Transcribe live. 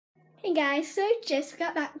Hey guys, so I just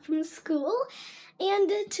got back from school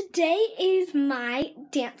and today is my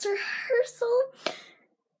dance rehearsal.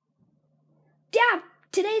 Yeah,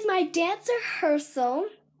 today's my dance rehearsal.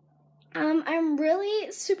 I'm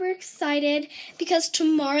really super excited because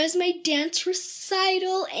tomorrow's my dance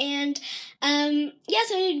recital and so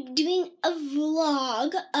I'm doing a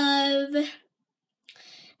vlog of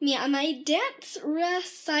me at my dance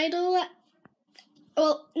recital.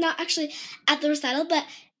 Well, not actually at the recital, but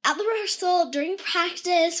at the rehearsal during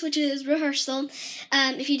practice, which is rehearsal.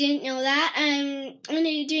 If you didn't know that, I'm going to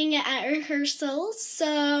be doing it at rehearsal.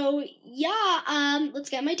 So yeah, let's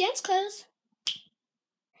get my dance clothes.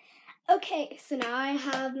 Okay, so now I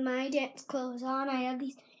have my dance clothes on. I have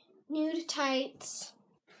these nude tights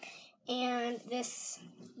and this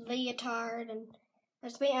leotard, and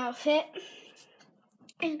that's my outfit.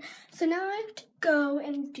 And so now I have to go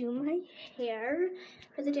and do my hair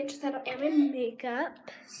for the dance recital and my makeup.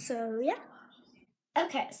 So yeah.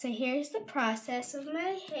 Okay, so here's the process of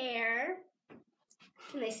my hair.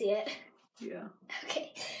 Can they see it? Yeah.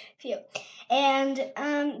 Okay, phew. And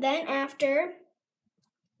then after,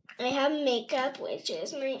 I have makeup, which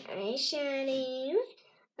is my eyeshadow.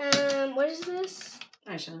 What is this?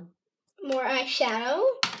 Eyeshadow. More eyeshadow.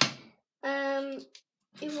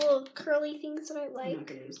 These little curly things that I like. I'm not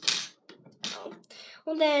gonna use that. Oh.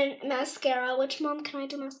 Well then, mascara. Which, Mom, can I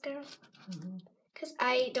do mascara? Because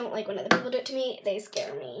I don't like when other people do it to me. They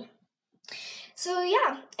scare me. So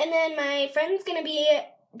yeah, and then my friend's gonna be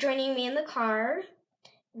joining me in the car,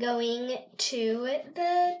 going to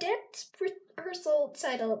the dance rehearsal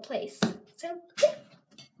recital place. So yeah.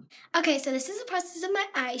 Okay, so this is the process of my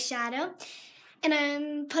eyeshadow, and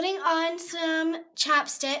I'm putting on some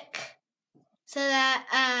chapstick so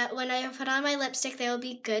that when I put on my lipstick, they will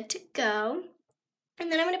be good to go. And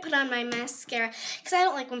then I'm going to put on my mascara because I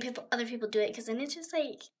don't like when other people do it because then it just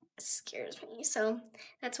like scares me. So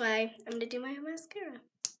that's why I'm going to do my mascara.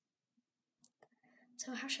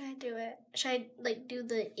 So how should I do it? Should I like do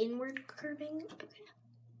the inward curving? Okay.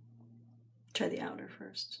 Try the outer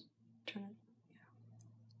first. Turn it.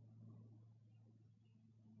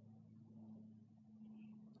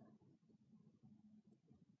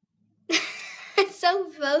 It's so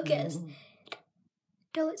focused.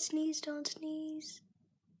 Don't sneeze, don't sneeze.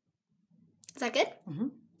 Is that good?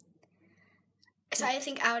 So I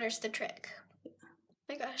think outer's the trick. Oh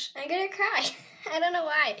my gosh, I'm gonna cry. I don't know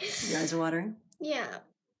why. Your eyes are watering? Yeah.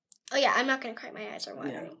 Oh yeah, I'm not gonna cry. My eyes are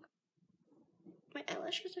watering. Yeah. My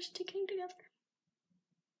eyelashes are sticking together.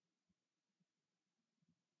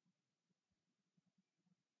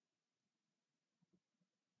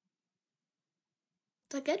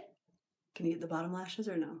 Is that good? Can you get the bottom lashes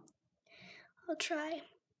or no? I'll try.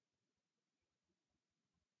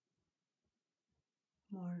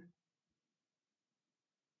 More.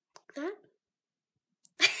 That?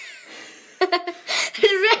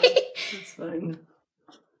 Right? That's fine.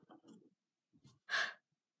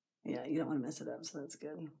 Yeah, you don't want to mess it up, so that's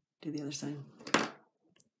good. Do the other side.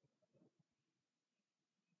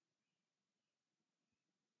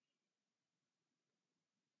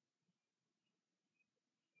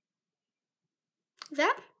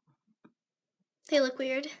 That? They look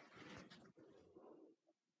weird.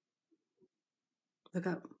 Look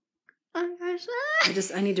up. Oh my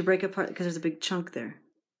gosh. I need to break apart because there's a big chunk there.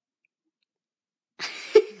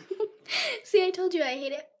 See, I told you I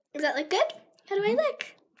hate it. Does that look good? How do I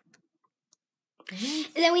look?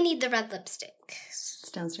 And then we need the red lipstick. It's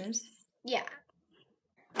downstairs? Yeah.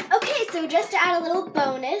 Okay, so just to add a little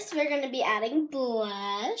bonus, we're going to be adding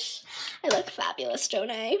blush. I look fabulous, don't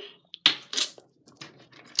I?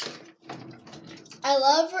 I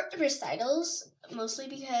love recitals, mostly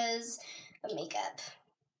because of makeup.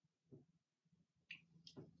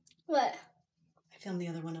 What? I filmed the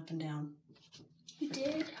other one up and down. You did?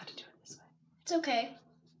 I forgot to do it this way. It's okay.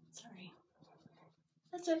 Sorry.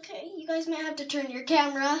 That's okay. You guys might have to turn your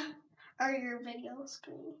camera or your video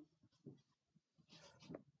screen.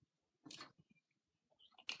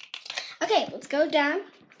 Okay, let's go down,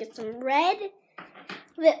 get some red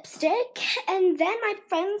lipstick, and then my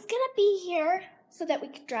friend's gonna be here so that we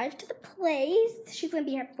can drive to the place. She's gonna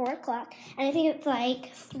be here at 4 o'clock, and I think it's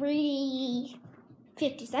like 3:57.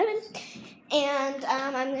 And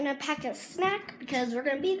I'm gonna pack a snack because we're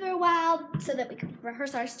gonna be there a while so that we can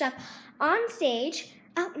rehearse our stuff on stage.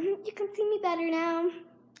 You can see me better now.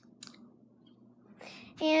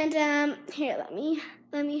 And here, let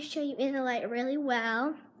me show you in the light really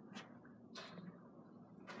well.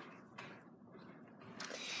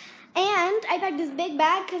 And I packed this big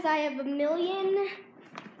bag because I have a million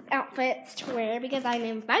outfits to wear because I'm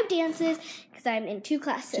in 5 dances because I'm in 2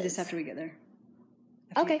 classes. Do this after we get there.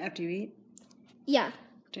 Okay. After you eat? Yeah.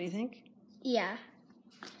 Don't you think? Yeah.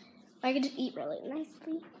 I could just eat really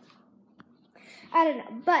nicely. I don't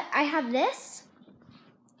know. But I have this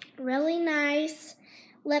really nice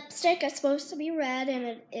lipstick. It's supposed to be red, and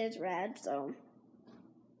it is red, so.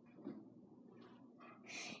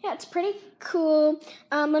 Yeah, it's pretty cool.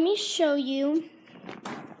 Let me show you.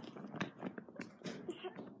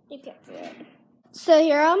 You can't see it. So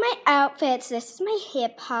here are my outfits. This is my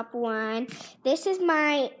hip hop one. This is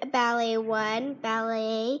my ballet one.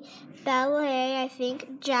 Ballet, I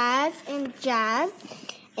think, jazz,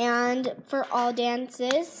 and for all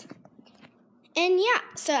dances. And yeah,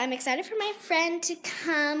 so I'm excited for my friend to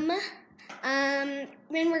come. And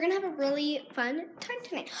we're gonna have a really fun time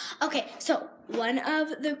tonight. Okay, so one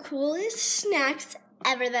of the coolest snacks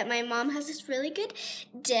ever that my mom has this really good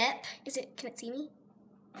dip. Can it see me?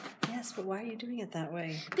 Yes, but why are you doing it that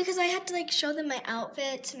way? Because I had to show them my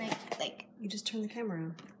outfit and You just turn the camera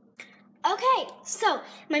on. Okay, so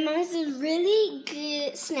my mom has this really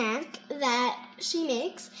good snack that she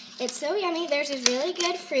makes. It's so yummy. There's this really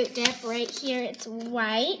good fruit dip right here. It's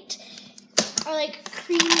white or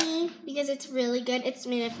creamy because it's really good. It's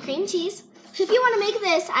made of cream cheese. So if you want to make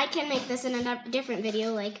this, I can make this in a different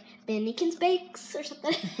video, like Binneekinz bakes or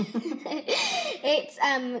something. It's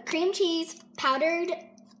cream cheese, powdered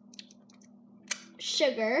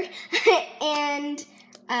sugar, and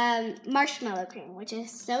marshmallow cream, which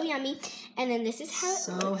is so yummy. And then this is how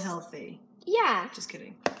it looks. Healthy. Yeah. Just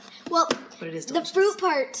kidding. Well, but it is delicious. The fruit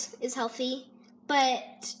part is healthy,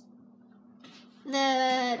 but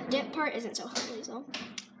the dip part isn't so healthy, so.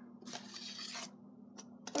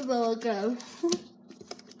 Well, go.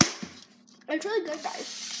 It's really good,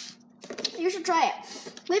 guys. You should try it.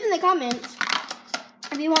 Leave in the comments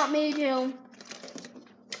if you want me to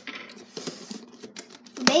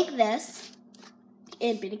bake this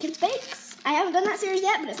in Binneekinz Bakes. I haven't done that series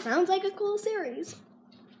yet, but it sounds like a cool series.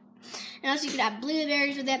 And also you could have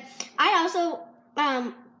blueberries with it. I also,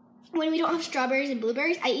 when we don't have strawberries and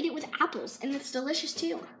blueberries, I eat it with apples, and it's delicious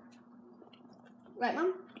too. Right,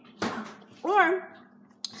 Mom? Or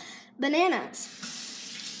bananas.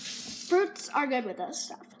 Fruits are good with this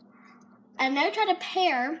stuff. I've never tried a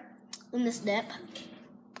pear in this dip,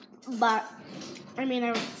 but, I mean,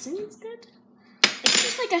 I would assume it's good. It's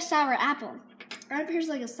just like a sour apple. Or pear's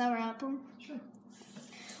like a sour apple. Sure.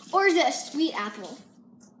 Or is it a sweet apple?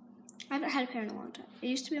 I haven't had a pear in a long time. It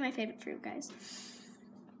used to be my favorite fruit, guys.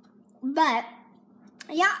 But,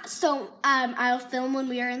 yeah, so I'll film when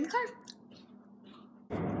we are in the car.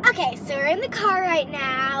 Okay, so we're in the car right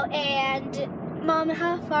now, and Mom,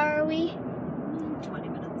 how far are we? 20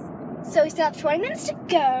 minutes. So we still have 20 minutes to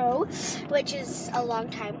go, which is a long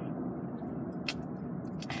time.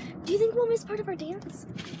 Do you think we'll miss part of our dance?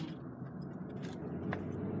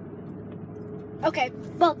 Okay,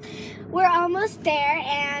 well, we're almost there,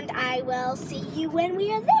 and I will see you when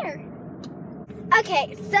we are there.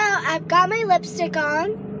 Okay, so I've got my lipstick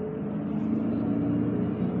on.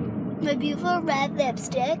 My beautiful red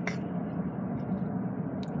lipstick.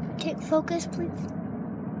 Okay, focus, please.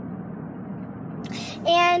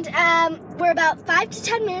 And we're about 5 to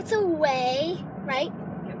 10 minutes away, right?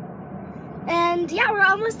 Yep. And yeah, we're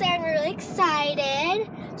almost there, and we're really excited.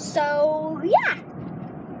 So yeah.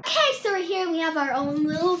 Okay, so we're here. We have our own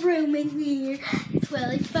little room in here. It's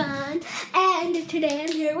really fun. And today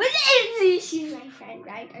I'm here with Izzy. She's my friend,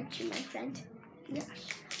 right? Aren't you my friend? Yeah.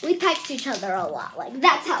 We text each other a lot.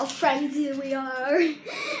 That's how friends we are.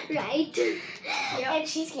 Right? Yep. And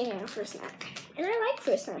she's getting her fruit snack. And I like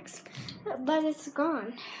fruit snacks. But it's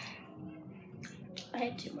gone. I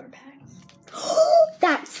had 2 more packs.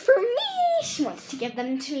 That's for me! She wants to give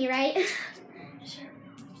them to me, right? Sure.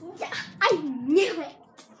 Yeah, I knew it.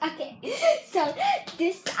 Okay, so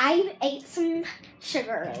I ate some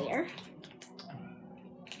sugar earlier.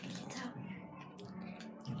 So,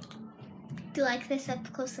 do you like this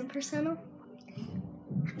up close and personal?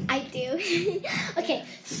 I do. Okay,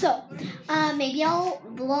 so maybe I'll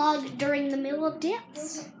vlog during the middle of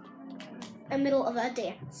dance. Middle of a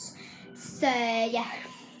dance. So yeah.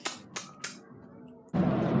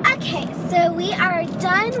 Okay, so we are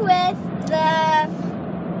done with the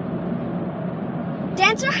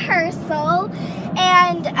dance rehearsal,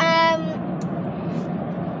 and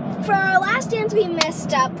for our last dance we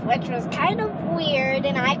messed up, which was kind of weird,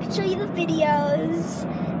 and I could show you the videos,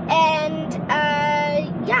 and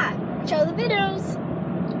yeah, show the videos.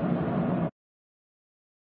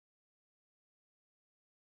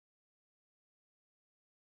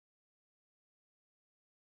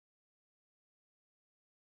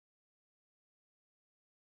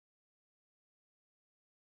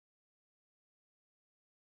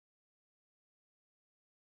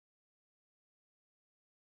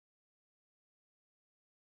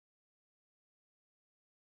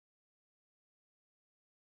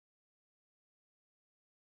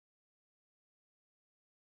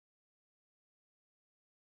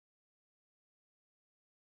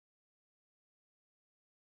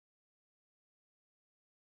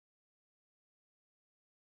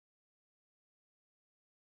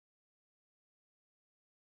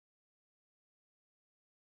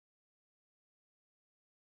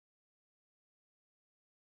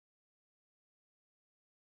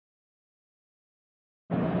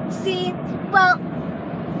 See, well,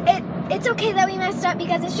 it's okay that we messed up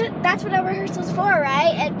because that's what our rehearsal's for,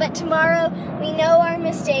 right? But tomorrow we know our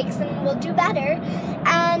mistakes and we'll do better.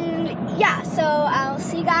 And yeah, so I'll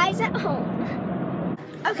see you guys at home.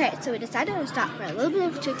 Okay, so we decided to stop for a little bit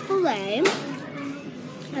of Chick-fil-a.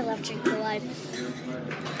 I love Chick-fil-A.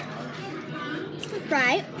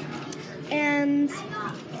 Right. And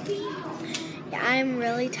yeah, I'm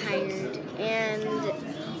really tired. And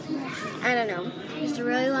I don't know. It's a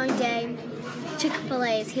really long day.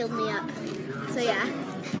 Chick-fil-A has healed me up. So yeah.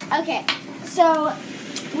 Okay, so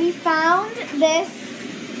we found this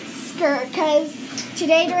skirt because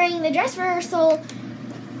today during the dress rehearsal,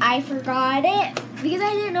 I forgot it because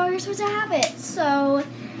I didn't know you were supposed to have it. So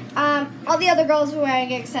all the other girls were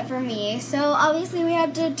wearing it except for me. So obviously we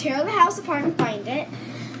had to tear the house apart and find it.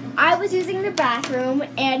 I was using the bathroom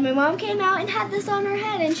and my mom came out and had this on her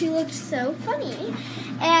head and she looked so funny.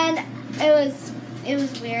 And it was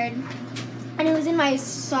weird. And it was in my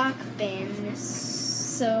sock bin.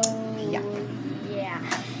 So yeah.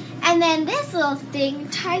 And then this little thing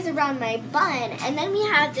ties around my bun. And then we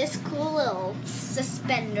have this cool little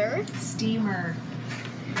suspender. Steamer.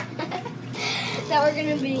 That we're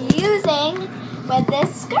going to be using with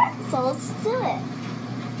this skirt. So let's do it.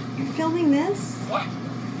 You're filming this? Yeah.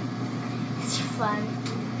 It's fun.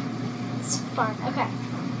 It's fun. Okay.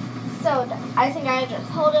 So I think I just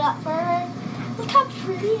hold it up for her. Look how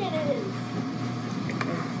pretty it is.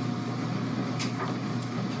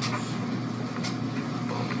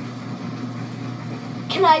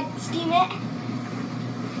 Can I steam it?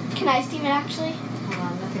 Can I steam it actually? Hold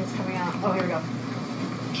on, nothing's coming out. Oh, here we go.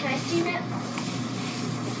 Can I steam it?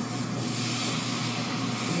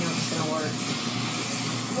 You know it's gonna work.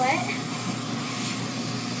 What?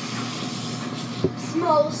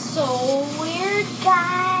 Smells so weird,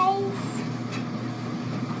 guys.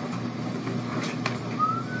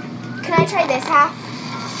 Can I try this half?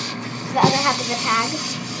 The other half is a tag.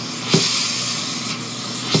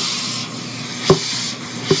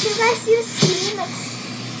 Do you guys see the steam? It's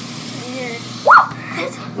weird. Whoa!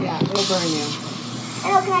 Yeah, it'll burn you. I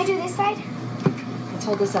know, can I do this side? Let's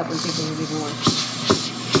hold this up and see if it even works.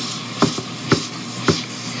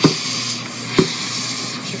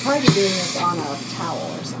 You should probably be doing this on a towel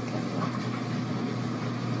or something.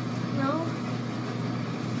 No.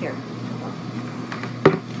 Here.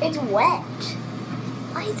 It's wet.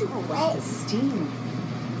 Why is it wet? It's steam.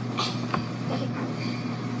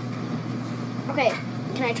 Okay,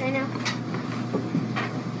 can I try now?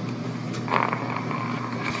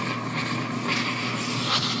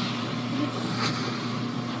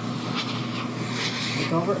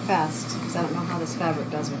 Go over it fast, because I don't know how this fabric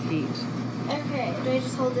does with heat. Okay, do I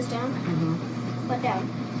just hold this down? Mm-hmm. What down?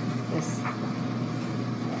 This.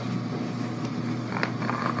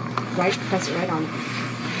 Right, press it right on.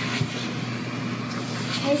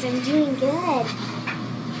 Guys, I'm doing good.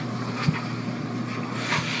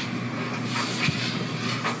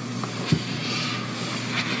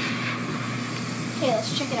 Okay,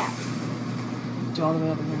 let's check it out. Do all the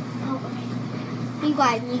way over here. Oh, okay. You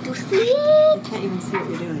guys need to see You it. can't even see what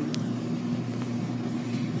you're doing.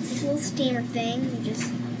 It's this little steamer thing. You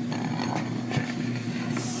just...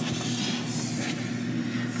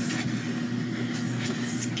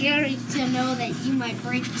 It's scary to know that you might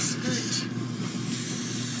break the skirt.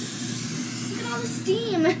 Look at all the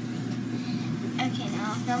steam. Okay, now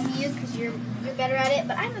I'll film you because you're better at it,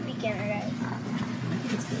 but I'm a beginner, guys.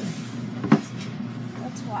 It's good.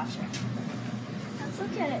 Let's watch it. Let's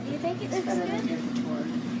look at it. Do you think it looks Better than good? your tour.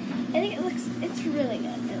 I think it's really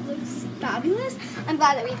good. It looks fabulous. I'm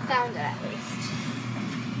glad that we found it at least.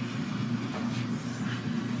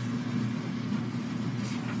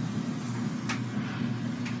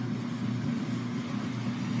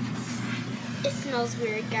 It smells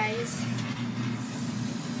weird, guys.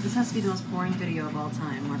 This has to be the most boring video of all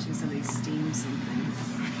time, watching somebody steam something.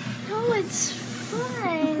 Oh, it's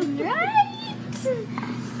fun, right?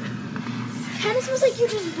 Kind of smells like you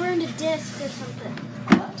just burned a disc or something.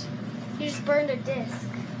 What? You just burned a disc.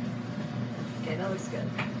 Okay, that looks good.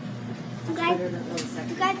 You Better than the second.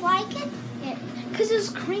 You guys like it? Yeah. Because it's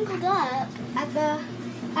crinkled up at the...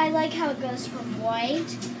 I like how it goes from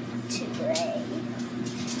white to gray.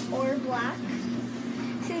 Or black.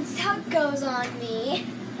 See, this is how it goes on me.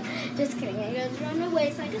 Just kidding. It goes around my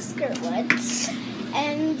waist like a skirt would.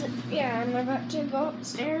 And, yeah, I'm about to go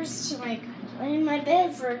upstairs to, like, lay in my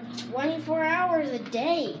bed for 24 hours a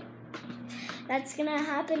day. That's going to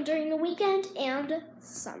happen during the weekend and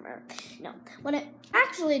summer. No, what I'm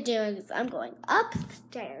actually doing is I'm going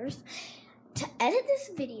upstairs to edit this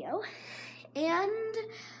video and,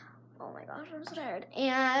 oh my gosh, I'm so tired.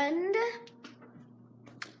 And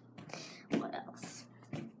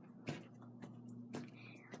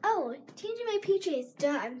changing my PJs.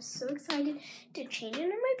 Duh, I'm so excited to change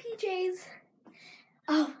into my PJs.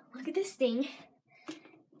 Oh, look at this thing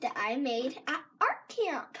that I made at art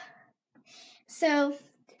camp. So,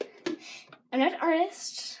 I'm not an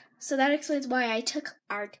artist, so that explains why I took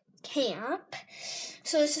art camp.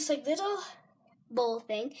 So it's just like little bowl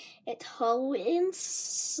thing. It's hollow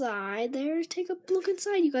inside. There, take a look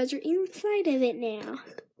inside. You guys are inside of it now.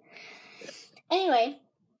 Anyway,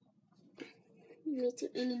 let's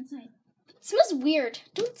get inside. It smells weird.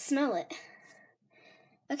 Don't smell it.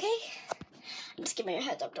 Okay? I'm just giving you a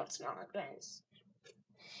heads up. Don't smell it, guys.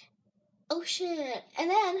 Oh shit. And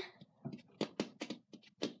then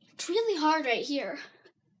it's really hard right here.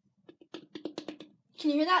 Can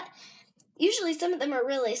you hear that? Usually some of them are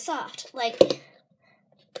really soft, like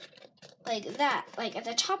that. Like at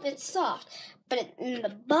the top it's soft, but in the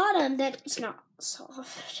bottom that's not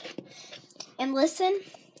soft. And listen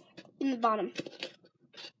in the bottom.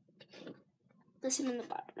 Listen in the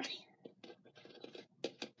bottom.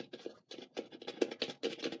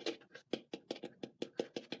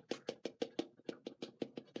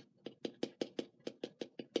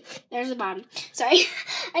 There's the bottom. Sorry,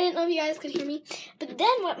 I didn't know if you guys could hear me. But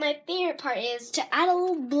then what my favorite part is to add a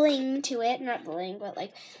little bling to it. Not bling, but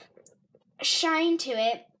like shine to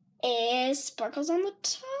it is sparkles on the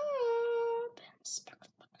top. Sparkle,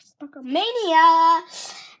 sparkle, mania.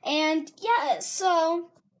 And yeah, so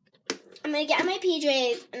I'm going to get in my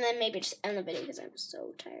PJs and then maybe just end the video because I'm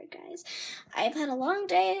so tired, guys. I've had a long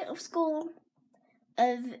day of school,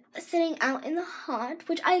 of sitting out in the hot,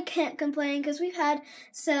 which I can't complain because we've had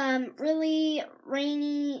some really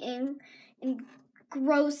rainy and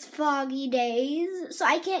gross foggy days, so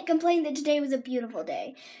I can't complain that today was a beautiful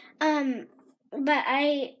day. But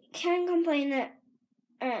I can complain that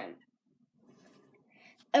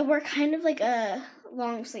I wear kind of like a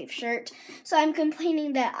long sleeve shirt, so I'm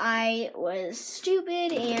complaining that I was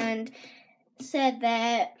stupid and said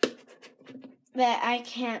that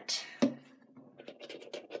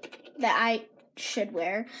I should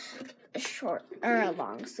wear a short or a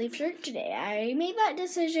long sleeve shirt today. I made that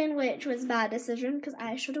decision, which was a bad decision because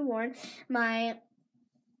I should have worn my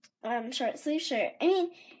short sleeve shirt. I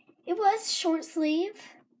mean, it was short sleeve,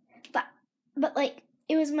 but like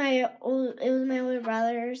it was my older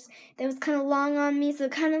brother's. That was kind of long on me, so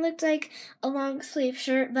it kind of looked like a long sleeve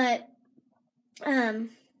shirt. But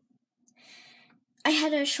I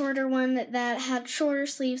had a shorter one that had shorter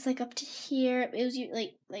sleeves, like up to here. It was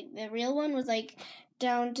like the real one was like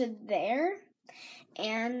down to there,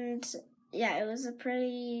 and yeah, it was a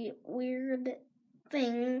pretty weird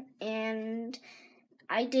thing, and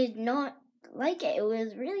I did not like it. It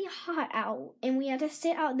was really hot out, and we had to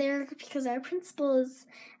sit out there because our principal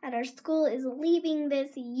at our school is leaving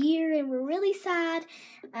this year, and we're really sad.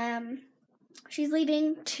 She's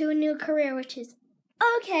leaving to a new career, which is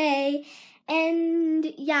okay. And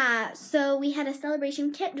yeah, so we had a celebration.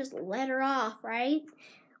 We can't just let her off, right?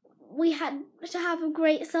 We had to have a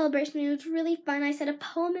great celebration. It was really fun. I said a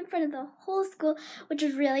poem in front of the whole school, which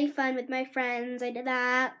was really fun with my friends. I did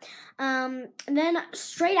that. And then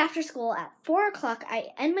straight after school at 4 o'clock,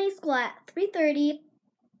 I end my school at 3:30,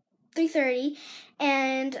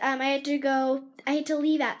 and I had to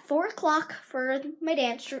leave at 4 o'clock for my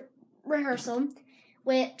dance rehearsal,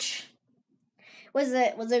 which was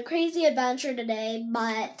a crazy adventure today,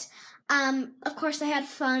 but of course I had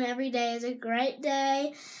fun every day. It was a great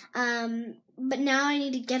day. But now I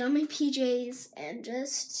need to get on my PJs and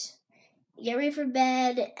just get ready for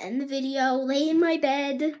bed, end the video, lay in my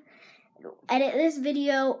bed, edit this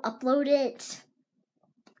video, upload it.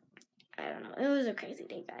 I don't know. It was a crazy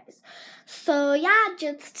day, guys. So yeah, I'm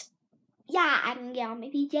gonna get on my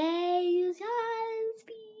PJs. Yes,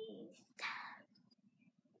 peace.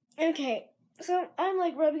 Okay. So I'm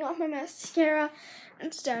like rubbing off my mascara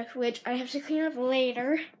and stuff, which I have to clean up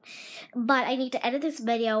later. But I need to edit this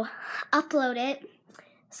video, upload it.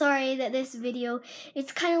 Sorry that this video,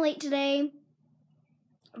 it's kind of late today.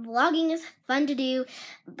 Vlogging is fun to do,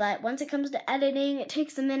 but once it comes to editing, it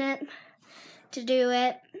takes a minute to do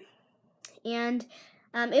it. And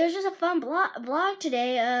it was just a fun vlog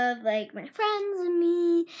today of like my friends and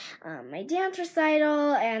me, my dance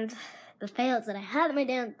recital, and the fails that I had at my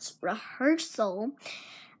dance rehearsal.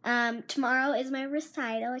 Tomorrow is my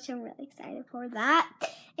recital, which I'm really excited for that.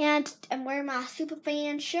 And I'm wearing my super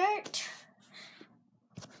fan shirt.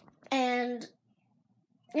 And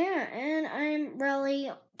yeah, and I'm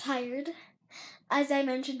really tired, as I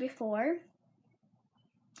mentioned before.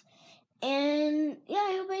 And yeah,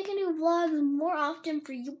 I hope I can do vlogs more often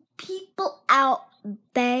for you people out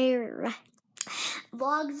there.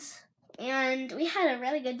 Vlogs and we had a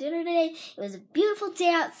really good dinner today. It was a beautiful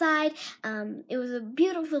day outside. It was a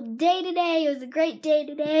beautiful day today. It was a great day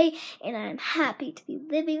today, and I'm happy to be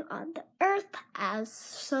living on the earth, as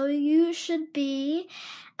so you should be,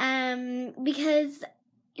 because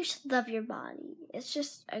you should love your body. It's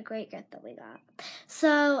just a great gift that we got.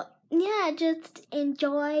 So, yeah, just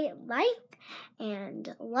enjoy life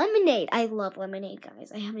and lemonade. I love lemonade,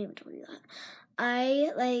 guys. I haven't even told you that. I,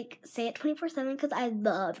 say it 24/7 because I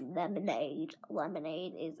love lemonade.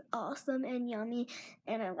 Lemonade is awesome and yummy,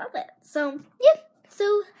 and I love it. So, yeah.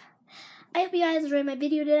 So, I hope you guys enjoyed my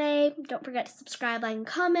video today. Don't forget to subscribe, like, and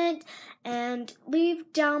comment, and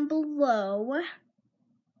leave down below.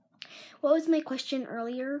 What was my question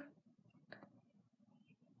earlier?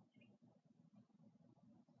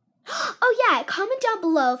 Oh yeah, comment down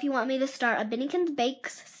below if you want me to start a Binneekinz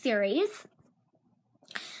Bakes series.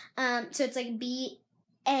 So it's like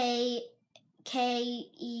BAKEZ,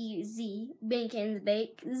 Binneekinz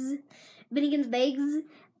Bakes, Binneekinz Bakes.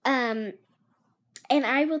 And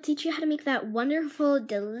I will teach you how to make that wonderful,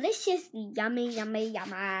 delicious, yummy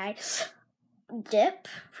dip,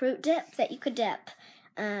 fruit dip that you could dip.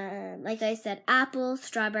 Like I said, apples,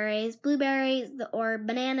 strawberries, blueberries, or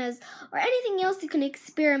bananas, or anything else you can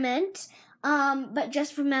experiment. But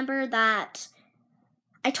just remember that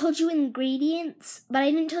I told you ingredients, but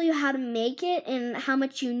I didn't tell you how to make it and how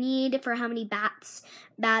much you need for how many batches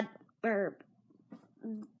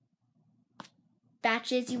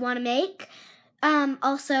you want to make.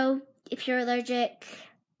 Also, if you're allergic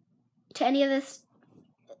to any of this,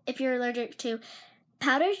 if you're allergic to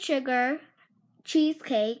powdered sugar,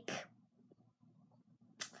 cheesecake,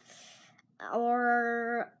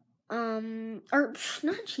 or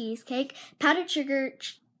not cheesecake, powdered sugar,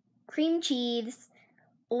 cream cheese,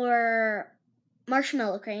 or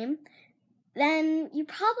marshmallow cream, then you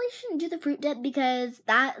probably shouldn't do the fruit dip because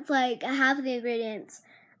that's half of the ingredients.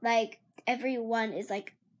 Every one is I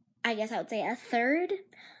guess I would say a third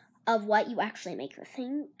of what you actually make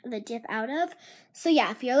the dip out of. So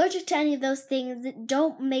yeah, if you're allergic to any of those things,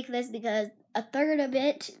 don't make this because a third of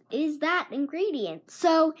it is that ingredient.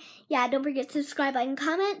 So yeah, don't forget to subscribe, like, and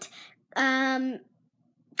comment.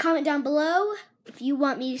 Comment down below if you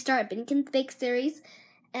want me to start a Binneekinz Bake series,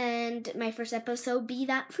 and my first episode be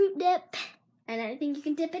that fruit dip, and I think you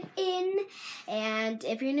can dip it in. And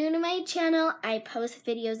if you're new to my channel, I post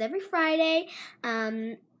videos every Friday.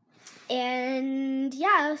 And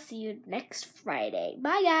yeah, I'll see you next Friday.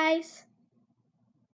 Bye, guys.